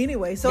much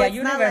anyway. So it's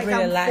not like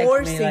really I'm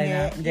forcing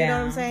it. You know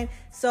what I'm saying?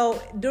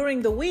 So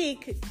during the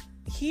week,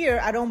 here,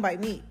 I don't buy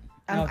meat.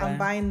 I'm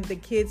buying the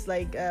kids,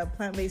 like,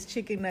 plant-based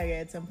chicken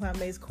nuggets and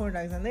plant-based corn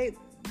dogs, and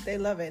they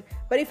love it.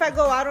 But if I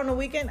go out on a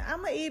weekend,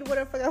 I'm gonna eat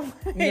whatever I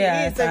want to eat.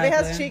 Exactly. So if it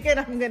has chicken,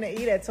 I'm gonna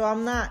eat it. So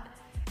I'm not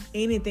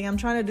anything. I'm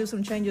trying to do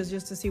some changes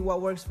just to see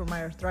what works for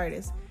my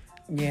arthritis.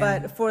 Yeah.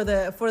 But for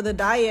the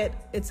diet,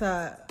 it's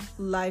a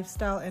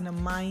lifestyle and a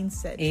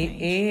mindset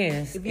change. It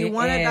is. If you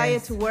want a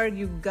diet to work,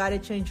 you gotta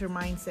change your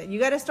mindset. You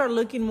gotta start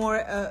looking more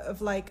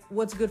of like,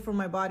 what's good for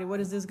my body? What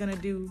is this gonna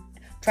do?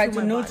 Try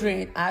to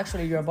nutrient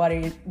actually your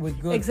body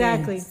with good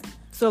things.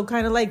 So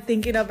kind of like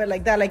thinking of it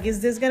like that, like,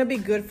 is this going to be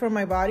good for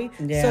my body?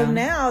 Yeah. So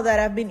now that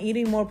I've been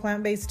eating more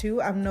plant-based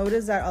too, I've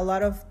noticed that a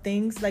lot of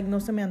things like no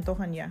se me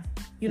antojan ya.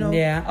 You know?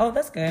 Yeah. Oh,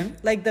 that's good.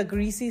 Like the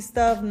greasy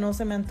stuff, no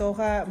se me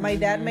antoja. My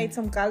dad made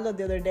some caldo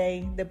the other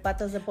day, de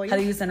patas de pollo. How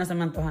do you say no se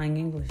me antoja in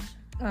English?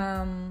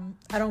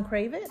 I don't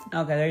crave it.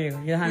 Okay, there you go.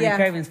 You don't have any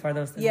cravings for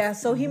those things. Yeah,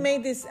 so he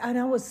made this, and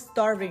I was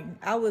starving.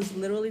 I was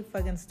literally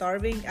fucking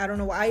starving. I don't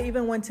know why. I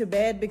even went to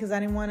bed because I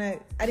didn't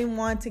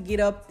want to get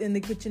up in the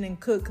kitchen and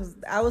cook because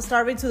I was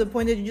starving to the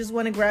point that you just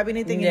want to grab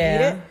anything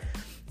and eat it.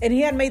 And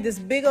he had made this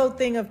big old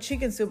thing of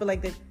chicken soup,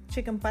 like the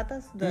chicken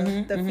patas,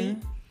 the feet.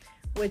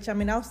 Which, I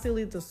mean, I'll still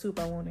eat the soup.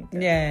 I won't eat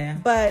it. Yeah.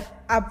 But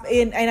I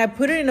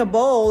put it in a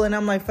bowl, and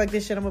I'm like, fuck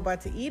this shit, I'm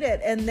about to eat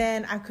it. And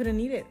then I couldn't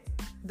eat it.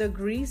 The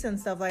grease and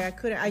stuff, like, I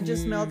couldn't. I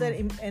just smelled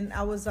it, and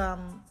I was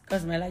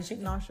Because it smelled like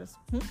chicken? Nauseous.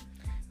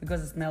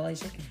 Because it smelled like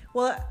chicken.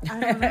 Well, I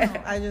don't know.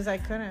 I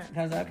couldn't.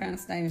 Because I can't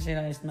stand shit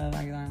that smell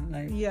like that.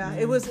 Like,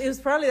 it was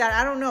probably that.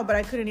 I don't know, but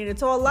I couldn't eat it.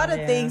 So a lot of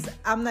things,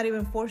 I'm not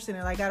even forcing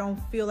it. Like, I don't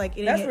feel like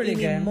eating it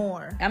really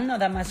anymore. I'm not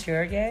that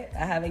mature yet.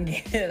 I haven't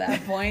get to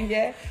that point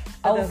yet.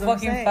 I will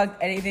fucking fuck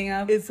anything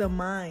up. It's a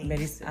mind. But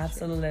it's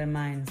absolutely a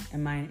mind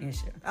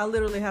issue. I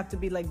literally have to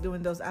be like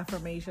doing those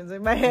affirmations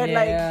in my head.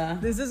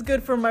 Like, this is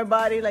good for my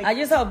body. Like, I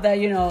just hope that,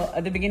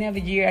 at the beginning of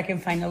the year, I can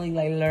finally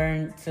like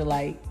learn to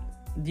like,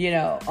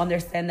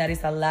 understand that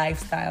it's a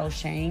lifestyle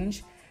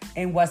change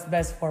and what's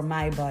best for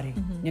my body.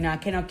 I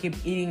cannot keep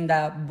eating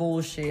that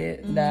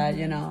bullshit that,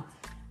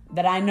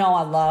 that I know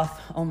I love.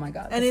 Oh my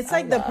God. And it's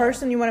like the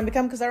person you want to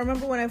become. Because I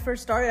remember when I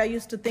first started, I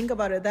used to think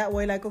about it that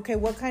way. Like, okay,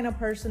 what kind of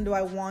person do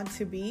I want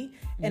to be?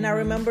 And I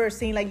remember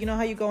seeing, like,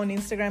 how you go on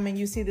Instagram and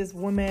you see this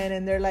woman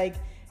and they're like,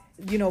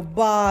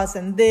 boss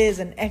and this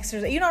and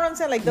exercise. You know what I'm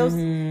saying? Like those,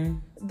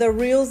 the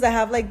reels that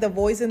have like the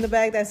voice in the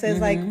back that says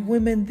like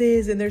women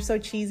this, and they're so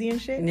cheesy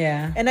and shit.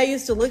 Yeah. And I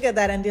used to look at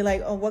that and be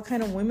like, oh, what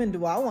kind of women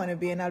do I want to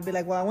be? And I'd be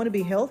like, well, I want to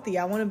be healthy.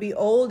 I want to be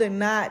old and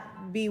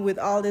not be with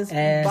all this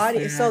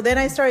body. So then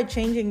I started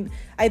changing.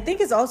 I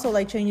think it's also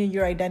like changing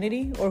your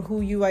identity or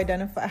who you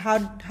identify,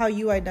 how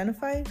you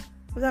identify.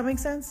 Does that make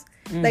sense?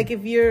 Like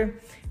if you're,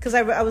 because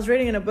I was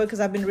reading in a book, because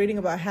I've been reading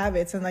about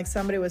habits, and like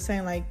somebody was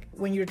saying, like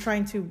when you're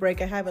trying to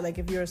break a habit, like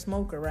if you're a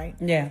smoker, right?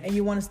 Yeah. And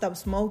you want to stop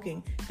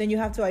smoking, then you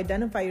have to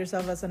identify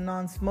yourself as a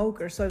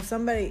non-smoker. So if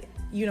somebody,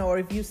 or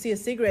if you see a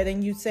cigarette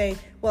and you say,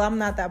 well, I'm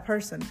not that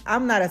person.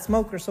 I'm not a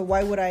smoker, so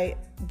why would I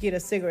get a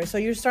cigarette? So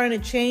you're starting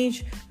to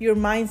change your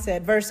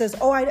mindset versus,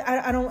 oh,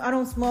 I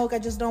don't smoke. I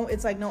just don't.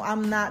 It's like, no,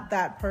 I'm not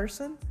that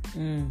person.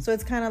 So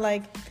it's kind of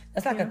like,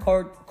 that's like a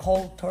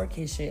cold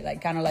turkey shit,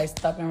 like kind of like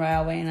stopping right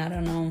away, and I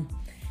don't know.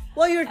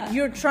 Well,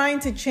 you're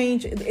trying to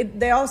change it.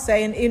 They all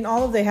say, and in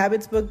all of the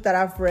habits book that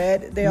I've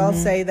read, they all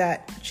say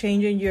that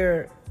changing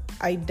your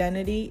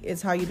identity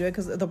is how you do it.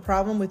 Because the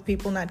problem with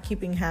people not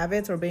keeping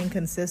habits or being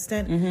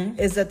consistent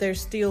is that they're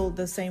still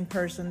the same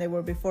person they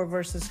were before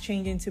versus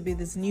changing to be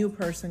this new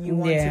person you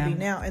want to be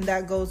now. And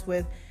that goes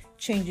with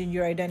changing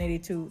your identity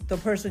to the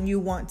person you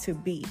want to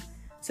be.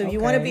 So if you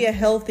want to be a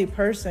healthy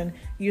person,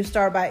 you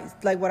start by,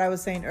 like what I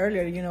was saying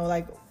earlier,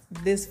 like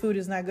this food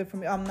is not good for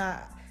me. I'm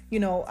not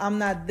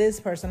this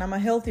person. I'm a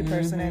healthy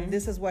person, and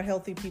this is what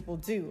healthy people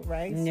do,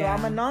 right? Yeah. So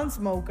I'm a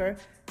non-smoker.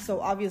 So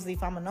obviously,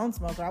 if I'm a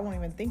non-smoker, I won't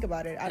even think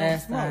about it. I don't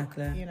smoke,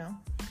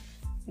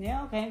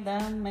 Yeah, okay,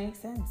 that makes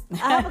sense. I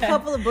have a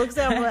couple of books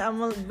that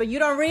but you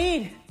don't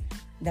read.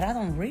 That I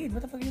don't read?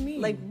 What the fuck do you mean?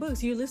 Like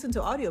books. You listen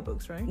to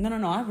audiobooks, right?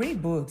 No. I read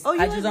books. Oh,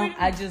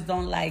 I just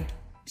don't like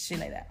shit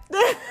like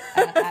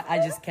that. I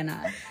just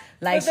cannot.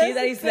 Like shit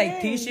that is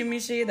like teaching me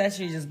shit, that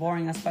shit just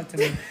boring as fuck to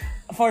me.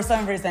 For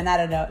some reason, I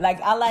don't know.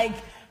 Like I like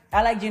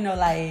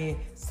like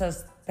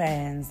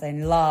suspense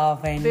and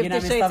love and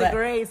 50 Shades of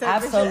Grey.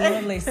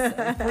 Absolutely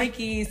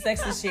freaky,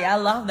 sexy shit. I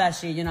love that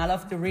shit. I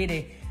love to read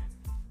it.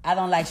 I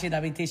don't like shit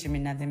that be teaching me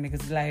nothing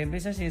because it's like,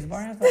 bitch, that shit is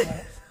boring as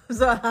fuck.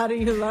 So how do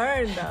you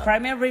learn though? Cry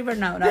me a river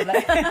now. No,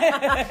 like,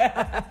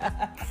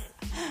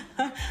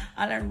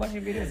 I learned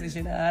watching videos and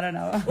shit. I don't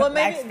know. Well,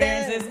 maybe do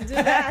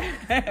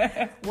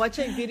that.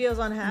 Watching videos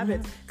on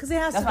habits, because it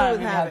has to do with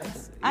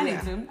habits. I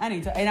need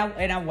to,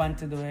 and I want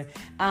to do it.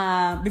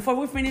 Before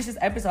we finish this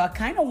episode, I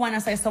kind of want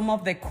to say some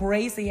of the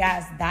crazy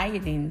ass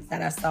dietings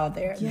that I saw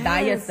there,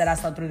 diets that I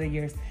saw through the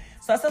years.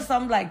 So I saw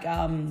some like,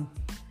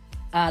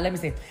 let me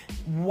see.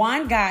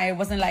 One guy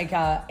was in like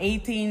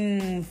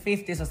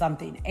 1850s or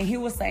something, and he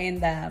was saying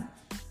that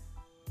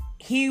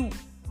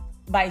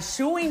by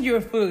chewing your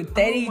food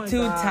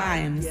 32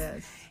 times,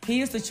 he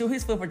used to chew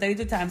his food for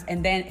 32 times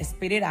and then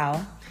spit it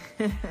out.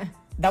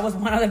 That was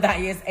one of the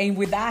diets, and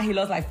with that he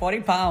lost like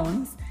 40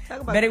 pounds.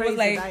 Talk about crazy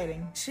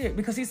dieting. Shit,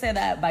 because he said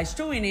that by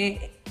chewing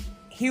it,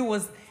 he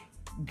was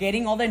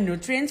getting all the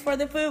nutrients for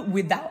the food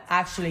without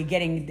actually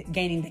gaining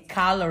the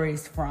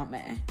calories from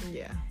it.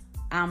 Yeah.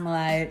 I'm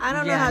like, I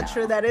don't know how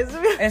true that is.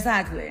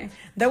 Exactly.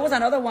 There was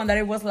another one that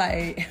it was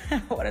like,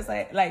 what is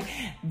it? Like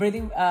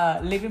breathing,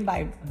 living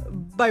by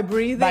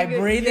breathing. By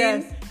breathing.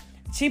 Yes.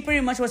 She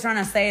pretty much was trying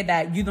to say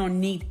that you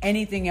don't need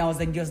anything else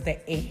than just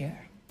the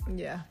air.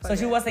 Yeah. So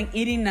she wasn't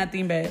eating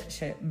nothing but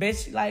shit.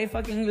 Bitch, like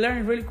fucking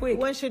learned really quick.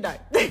 When she died?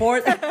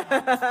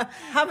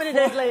 How many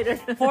days later?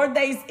 4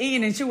 days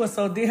in, and she was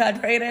so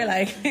dehydrated,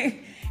 like.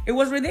 it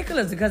was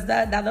ridiculous because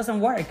that doesn't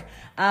work.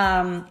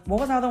 What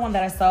was the other one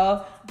that I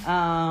saw?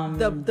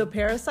 The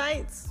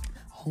parasites.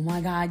 Oh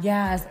my God,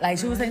 yes. Like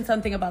she was saying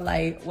something about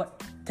like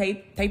what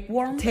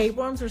tapeworm?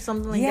 Tapeworms or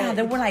something like that. Yeah,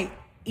 they were like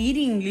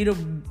eating little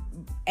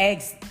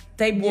eggs,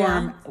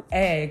 tapeworm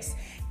eggs,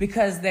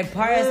 because the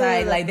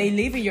parasite, like they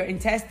live in your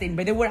intestine,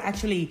 but they were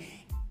actually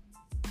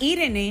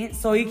eating it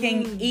so you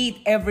can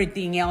eat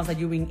everything else that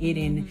you've been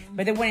eating.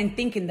 But they weren't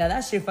thinking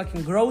that shit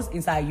fucking grows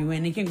inside you,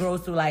 and it can grow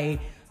to like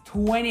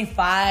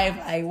 25,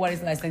 like what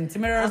is it, like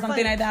centimeter or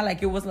something like that.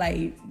 Like it was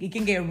like, it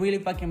can get really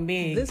fucking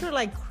big. These are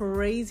like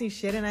crazy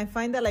shit, and I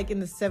find that like in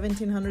the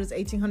 1700s,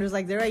 1800s,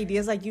 like their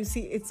ideas, like you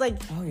see, it's like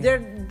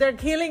they're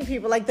killing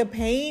people, like the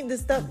pain, the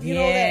stuff, you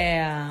know,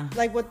 that,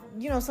 like what,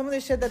 you know, some of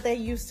the shit that they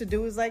used to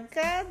do is like,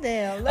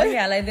 goddamn. Like,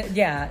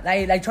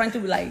 like trying to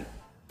like,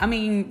 I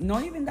mean,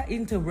 not even that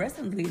into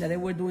recently that they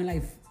were doing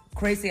like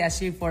crazy ass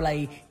shit for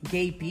like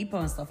gay people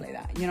and stuff like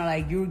that. You know,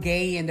 like you're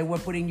gay and they were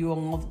putting you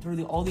on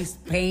through all this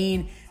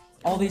pain,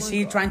 all this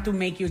shit, trying to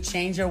make you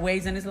change your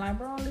ways, and it's like,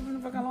 bro, leave me the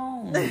fuck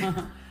alone.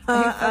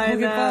 I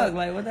know.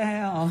 Like, what the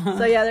hell?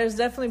 So yeah, there's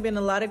definitely been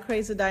a lot of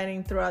crazy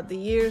dieting throughout the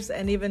years,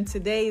 and even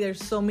today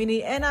there's so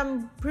many, and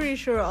I'm pretty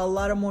sure a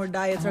lot of more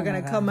diets are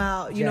gonna come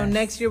out. You know,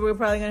 next year we're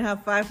probably gonna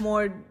have 5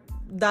 more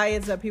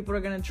diets that people are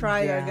gonna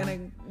try that are gonna,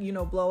 you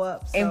know, blow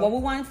up. So. And what we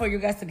want for you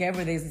guys to get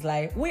with this is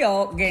like, we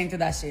all get into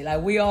that shit.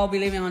 Like, we all be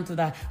living onto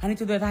that. I need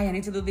to do a diet, I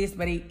need to do this,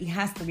 but it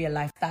has to be a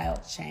lifestyle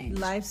change.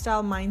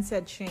 Lifestyle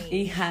mindset change.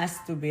 It has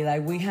to be.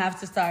 Like, we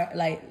have to start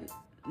like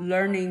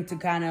learning to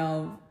kind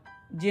of,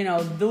 you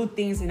know, do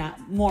things in a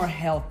more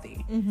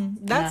healthy.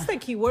 That's the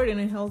key word, in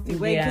a healthy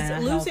way.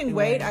 Because losing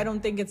weight, I don't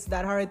think it's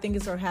that hard. I think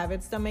it's our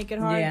habits that make it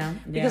hard.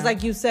 Because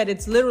like you said,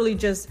 it's literally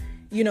just,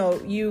 you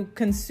know, you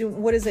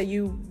consume, what is it?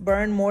 You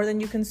burn more than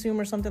you consume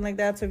or something like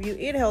that. So if you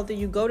eat healthy,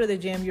 you go to the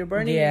gym, you're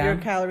burning your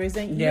calories,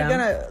 and you're going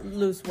to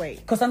lose weight.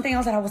 Because something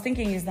else that I was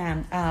thinking is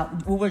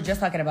that we were just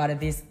talking about it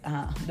this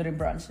during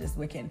brunch this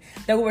weekend,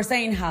 that we were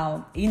saying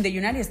how in the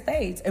United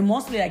States, and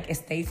mostly like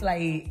states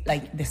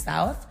like the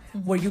South,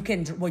 where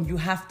when you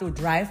have to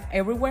drive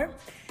everywhere,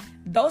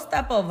 those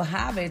type of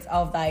habits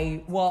of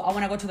like, well, I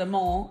want to go to the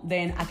mall,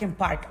 then I can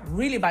park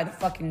really by the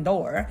fucking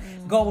door,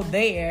 go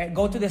there,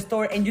 go to the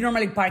store, and you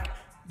normally park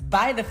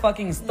by the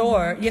fucking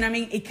store, you know what I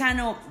mean? It kind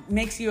of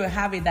makes you a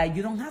habit that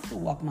you don't have to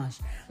walk much.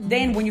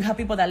 Then when you have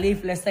people that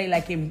live, let's say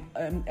like in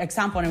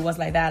example, it was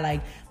like that,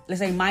 like let's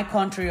say my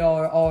country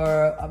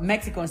or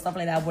Mexico and stuff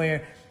like that,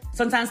 where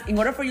sometimes in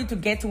order for you to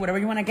get to whatever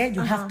you want to get,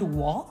 you have to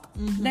walk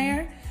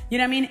there. You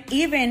know what I mean?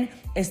 Even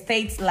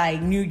states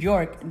like New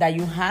York, that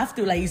you have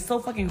to, like, it's so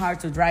fucking hard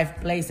to drive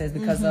places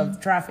because of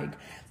traffic,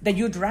 that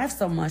you drive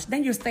so much,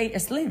 then you stay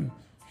slim.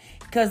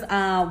 Because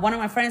one of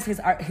my friends,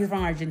 he's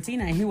from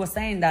Argentina, and he was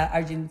saying that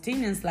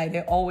Argentinians, like, they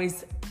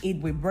always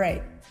eat with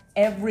bread.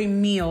 Every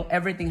meal,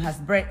 everything has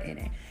bread in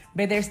it.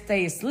 But they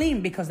stay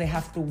slim because they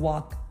have to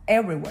walk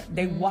everywhere.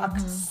 They walk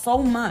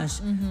so much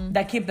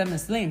that keep them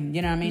slim,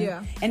 you know what I mean?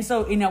 Yeah. And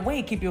so in a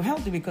way, keep you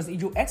healthy because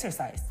you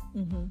exercise.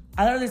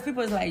 A lot of these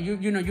people is like,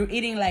 you know, you're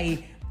eating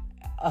like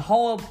a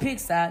whole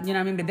pizza, you know what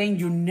I mean? But then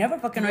you never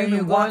fucking even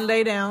you walk. Go and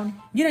lay down.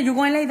 You know, you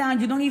go and lay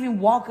down. You don't even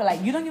walk,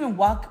 like, you don't even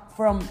walk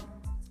from,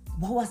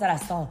 what was that I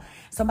saw?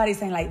 Somebody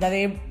saying like that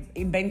they're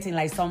inventing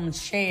like some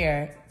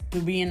chair to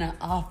be in an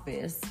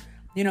office,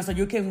 you know, so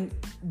you can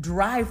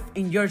drive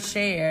in your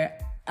chair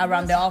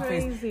around the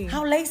office. Crazy.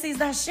 How lazy is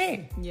that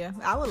shit? Yeah,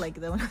 I would like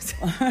that when I was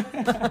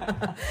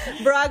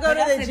bro, I go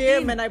to the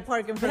gym and I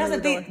park in front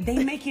of the door.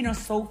 They making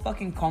us so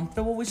fucking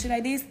comfortable with shit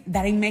like this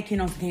that it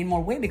making us gain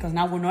more weight because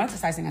now we're not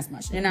exercising as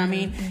much. You know what I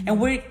mean? And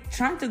we're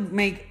trying to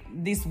make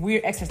these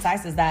weird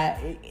exercises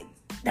that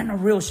they're not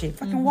real shit.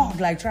 Fucking walk.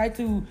 Like, try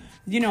to,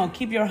 you know,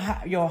 keep your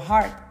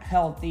heart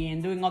healthy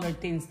and doing other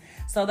things.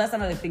 So that's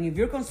another thing. If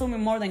you're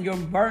consuming more than you're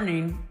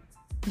burning,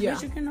 you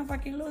cannot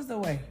fucking lose the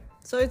weight.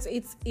 So it's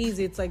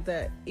easy. It's like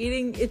the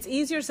eating. It's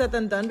easier said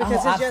than done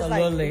because it's just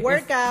like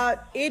work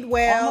out, eat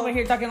well. I'm over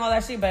here talking all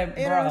that shit, but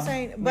you know what I'm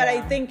saying. But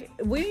I think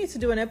we need to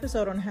do an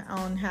episode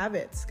on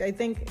habits. I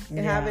think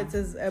habits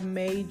is a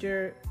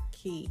major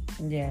key.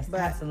 Yes, but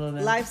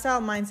absolutely.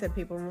 Lifestyle mindset,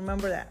 people,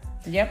 remember that.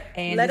 Yep.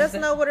 And let us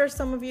know what are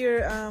some of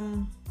your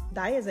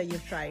diets that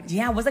you've tried.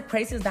 Yeah, what's the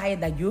craziest diet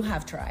that you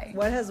have tried?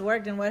 What has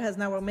worked and what has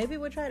not worked? Maybe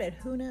we tried it.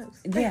 Who knows?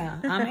 Yeah,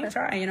 I may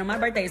try. You know, my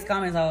birthday is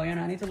coming, so, you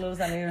know, I need to lose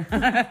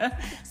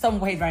some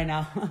weight right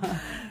now.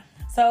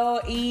 So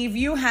if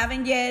you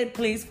haven't yet,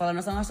 please follow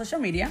us on our social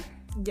media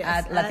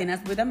at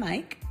Latinas with a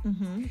Mic.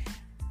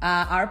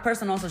 Our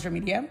personal social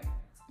media.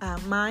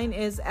 Mine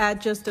is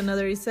at Just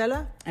Another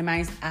Isela. And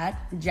mine is at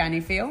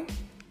Janifil.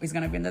 It's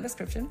going to be in the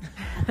description.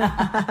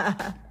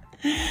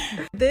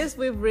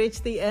 We've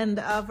reached the end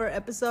of our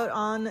episode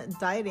on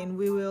dieting.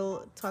 We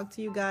will talk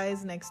to you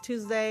guys next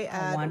Tuesday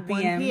at 1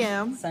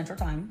 p.m. Central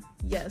Time.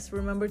 Yes,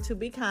 remember to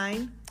be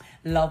kind.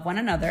 Love one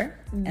another.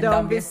 And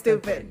don't be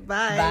stupid.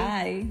 Bye.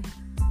 Bye.